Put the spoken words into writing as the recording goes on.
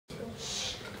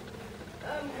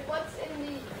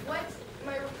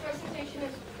My presentation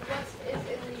is what is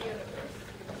in the universe.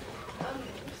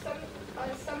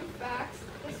 Some facts.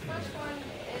 This first one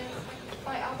is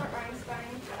by Albert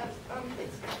Einstein. It's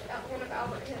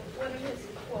one of his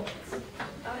quotes.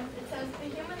 It says, "The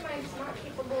human mind is not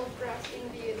capable of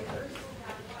grasping the universe.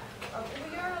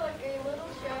 We are like a little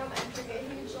gem entering a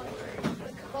huge library.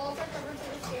 The walls are covered to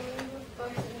the ceiling with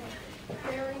books and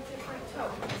very different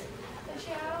tones. The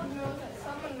child knows that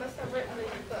someone must have written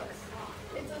these books.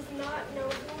 It does not know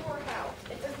who or how.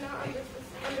 It does not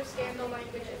understand the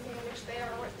languages in which they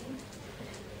are written.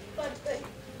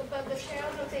 But the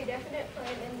child knows a definite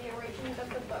plan in the arrangement of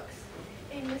the books,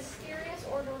 a mysterious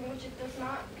order in which it does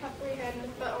not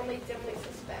comprehend but only dimly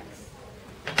suspects."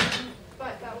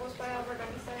 But that was by Albert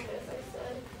Einstein, as I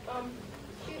said.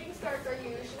 Shooting stars are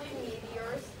usually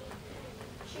meteors.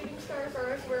 Shooting stars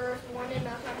are as rare as 1 in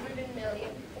 100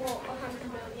 million. Well, 100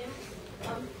 million.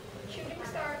 Shooting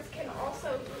stars can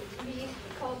also be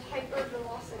called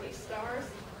hypervelocity stars.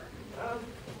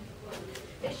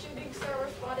 A shooting star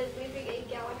was spotted leaving a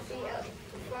galaxy at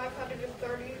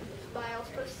 530 miles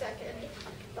per second,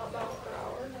 not miles per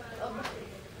hour.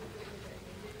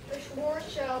 The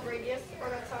Schwarzschild radius, or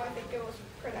that's how I think it was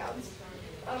pronounced,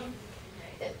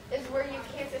 is where you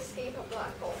can't escape a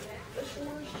black hole. The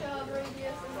Schwarzschild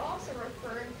radius is also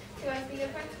referred to as the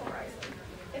event horizon.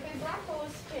 If a black hole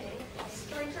is spinning,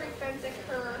 stranger events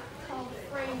occur called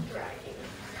frame dragging,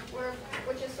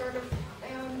 which is sort of,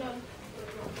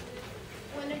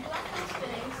 when a black hole is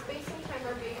spinning, space and time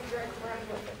are being dragged around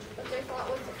with it, which I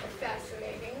thought was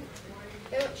fascinating.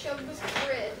 It showed this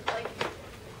grid, like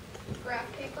graph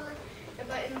paper,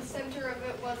 but in the center of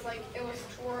it was it was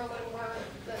twirling where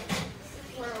the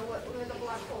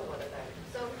black hole would have been.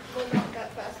 So we'll not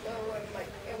that fast though, and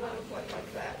it wouldn't look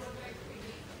like that.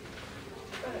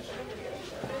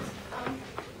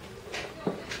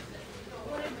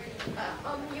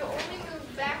 You only move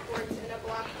backwards in a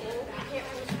black hole. You can't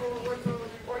move forwards,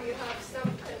 or you have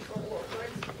some control over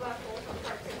it. Black holes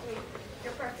are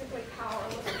you're practically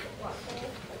powerless with a black hole.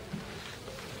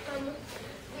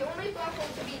 The only black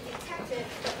hole to be detected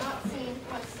but not seen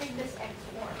was Cygnus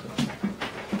X1.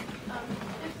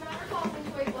 If matter falls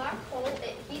into a black hole,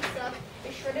 it heats up,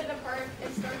 is shredded apart,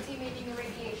 and starts emitting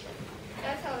radiation.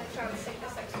 That's how they found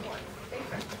Cygnus X1.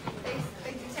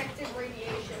 They detected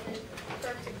radiation and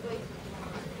practically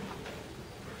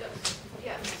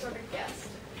sort of guessed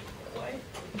why.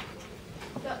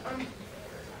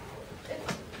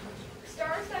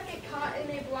 Stars that get caught in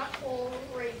a black hole's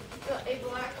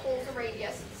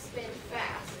radius spin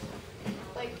fast.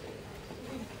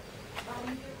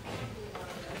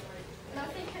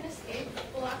 Nothing can escape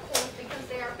black holes because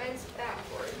they are bent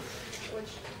backwards,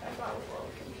 which I thought was a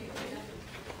little confusing.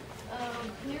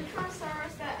 Neutron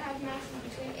stars that have masses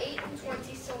between 8 and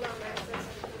 20 solar masses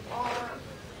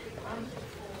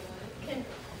can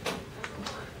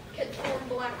form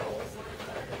black holes.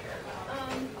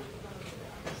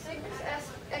 Cygnus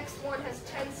X1 has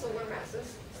 10 solar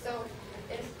masses, so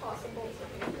it is possible to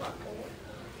be a black hole.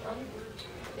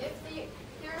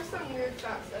 Here are some weird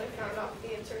facts that I found off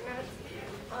the internet.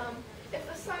 If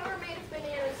the sun were made of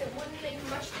bananas, it wouldn't make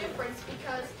much difference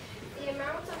because the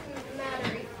amount of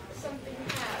matter something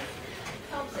has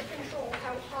helps it control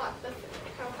how hot the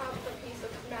piece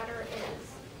of matter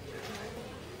is.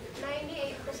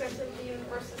 98% of the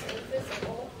universe is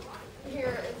invisible.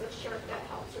 Here is a chart that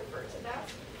helps refer to that.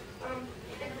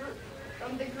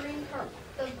 The green part,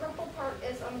 the purple part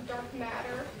is dark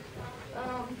matter.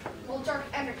 Dark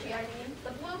energy, I mean.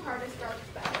 The blue part is dark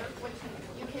matter, which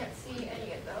you can't see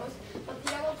any of those. But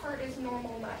the yellow part is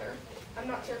normal matter. I'm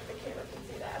not sure if the camera can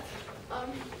see that.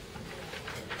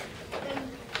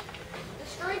 And the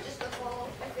strangest of all,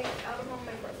 I think, out of all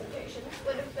my presentations,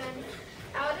 would have been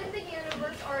out in the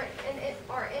universe are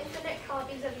infinite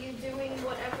copies of you doing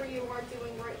whatever you are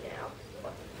doing right now.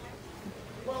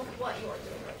 Well, what you are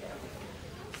doing right now.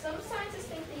 Some scientists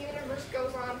think the universe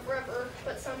goes on forever,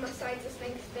 but some scientists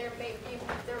think there might be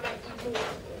more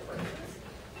universes.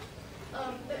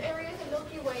 The area of the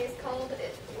Milky Way is called the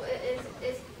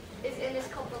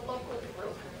local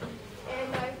group,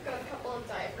 and I've got a couple of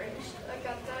diagrams. I've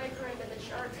got a diagram in the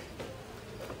chart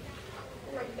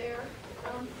right there.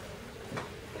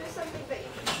 Here's something that you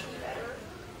can see better,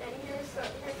 and here's a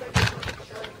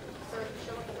chart sort of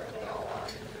showing where they all are.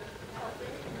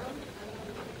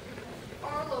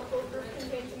 Our local group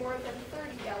contains more than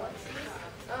 30 galaxies.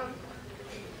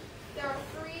 There are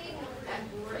three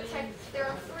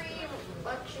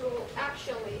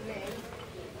actually named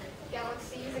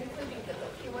galaxies, including the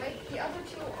Milky Way. The other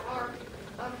two are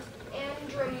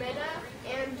Andromeda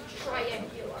and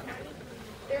Triangula.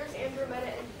 There's there's Andromeda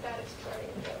and Phaetus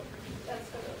Triangle. That's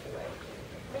the Milky Way.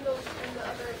 And those and the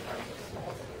other ones are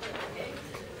small to be really big.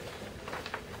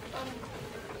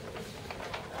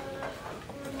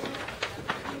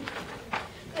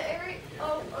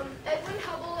 Edwin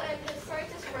Hubble and his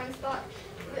scientist friends thought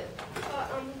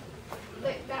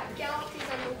that galaxies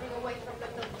are moving away from the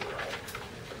Milky Way.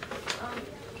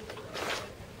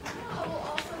 Hubble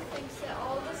also thinks that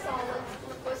all the solids,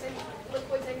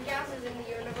 liquids, and gases in the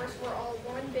universe were all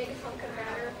one big hunk of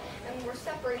matter and were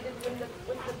separated with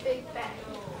the Big Bang.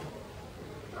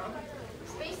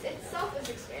 Space itself is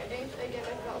expanding. Again,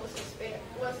 I thought this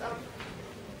was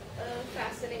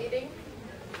fascinating.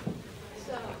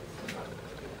 So,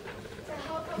 to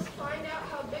help us find out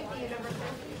how big the universe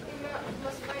is, we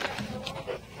must find out how long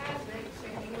it has been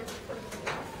expanding.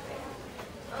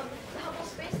 The Hubble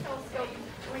Space Telescope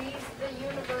reads the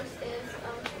universe is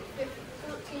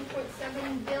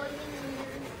 13.7 billion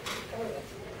years old.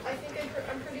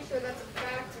 I'm pretty sure that's a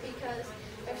fact because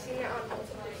I've seen it on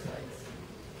multiple sites.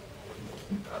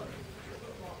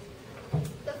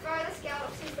 The farthest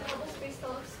galaxies the Hubble Space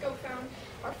Telescope found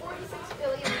are 46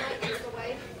 billion light years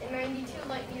away and 92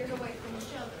 light years away from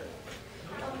each other.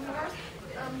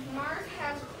 Mars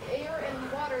has air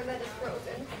and water that is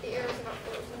frozen. The air is not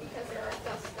frozen because there are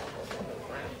dust devils on the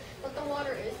ground, but the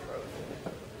water is frozen.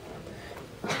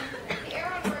 The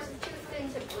air on Mars is too thin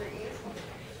to breathe,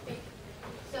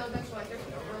 so that's why there's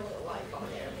no real life on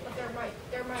there. But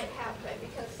there might have been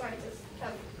because scientists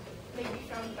have maybe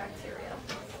found bacteria.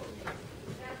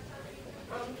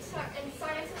 And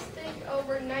scientists think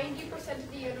over 90%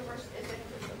 of the universe is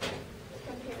invisible,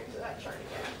 compared to that chart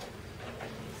again.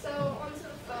 So, onto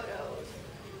the photos.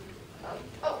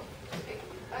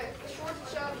 The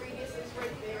Schwarzschild radius is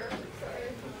right there. Sorry,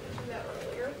 I mentioned that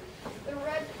earlier. The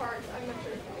red part, I'm not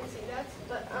sure if you can see that,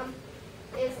 but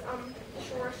is the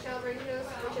Schwarzschild radius,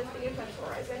 which is the event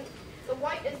horizon. The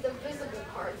white is the visible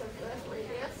part of the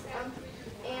radius,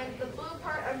 and the blue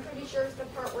part, I'm pretty sure, is the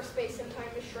part where space and time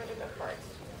is shredded apart.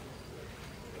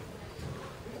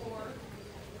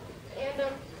 And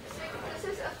this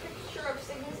is a picture of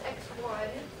Cygnus X1,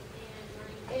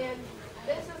 and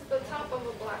this is the top of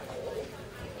a black hole.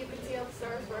 You can see how the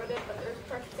stars around it, but there's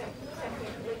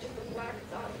technically just a black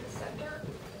dot in the center.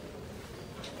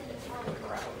 It's on the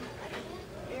ground.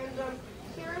 And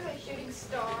here is a shooting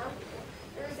star.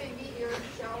 There's a meteor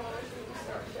shell on a shooting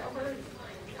star shower.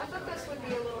 I thought this would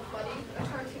be a little funny, a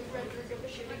cartoon rendering of a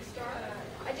shooting star.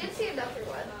 I did see another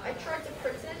one. I tried to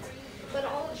print it, but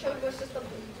all it showed was just a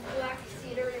black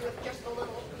scenery with just a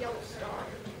little yellow star.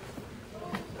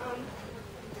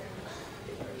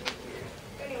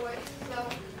 Anyway, so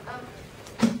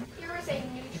here is a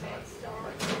neutron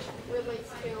star, which relates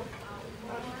to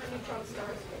neutron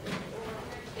stars or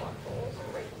black holes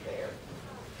right there.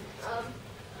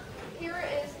 Here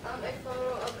is a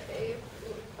photo of a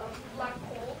black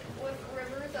hole with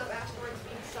rivers of asteroids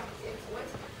being sucked into it.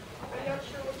 I'm not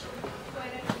sure which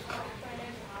planet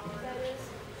that is.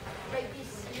 Might be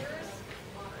Ceres,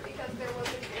 because there was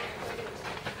a planet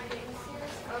named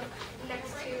Ceres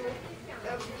next to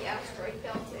the asteroid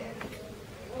belt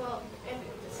and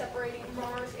separating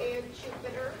Mars and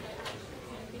Jupiter.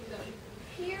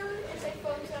 Here is a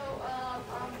photo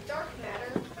of dark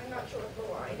matter. I'm not sure what the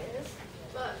line is,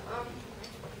 but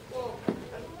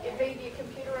it may be a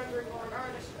computer rendering or an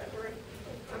artist rendering.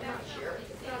 I'm not sure.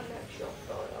 It's not an actual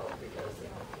photo because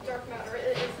dark matter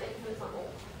is invisible.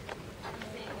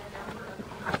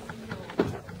 I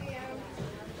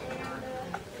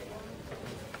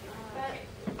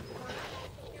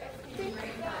think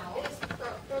that is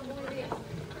probably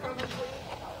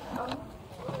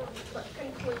what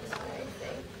concludes my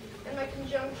thing. And my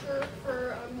conjecture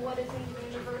for what is in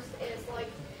the universe is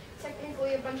like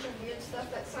technically a bunch of weird stuff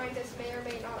that scientists may or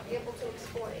may not be able to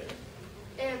explain,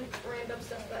 and random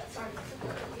stuff that scientists have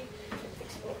already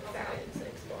found to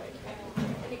explain.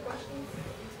 Any questions?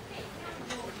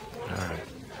 All right.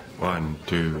 1,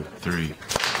 2, 3.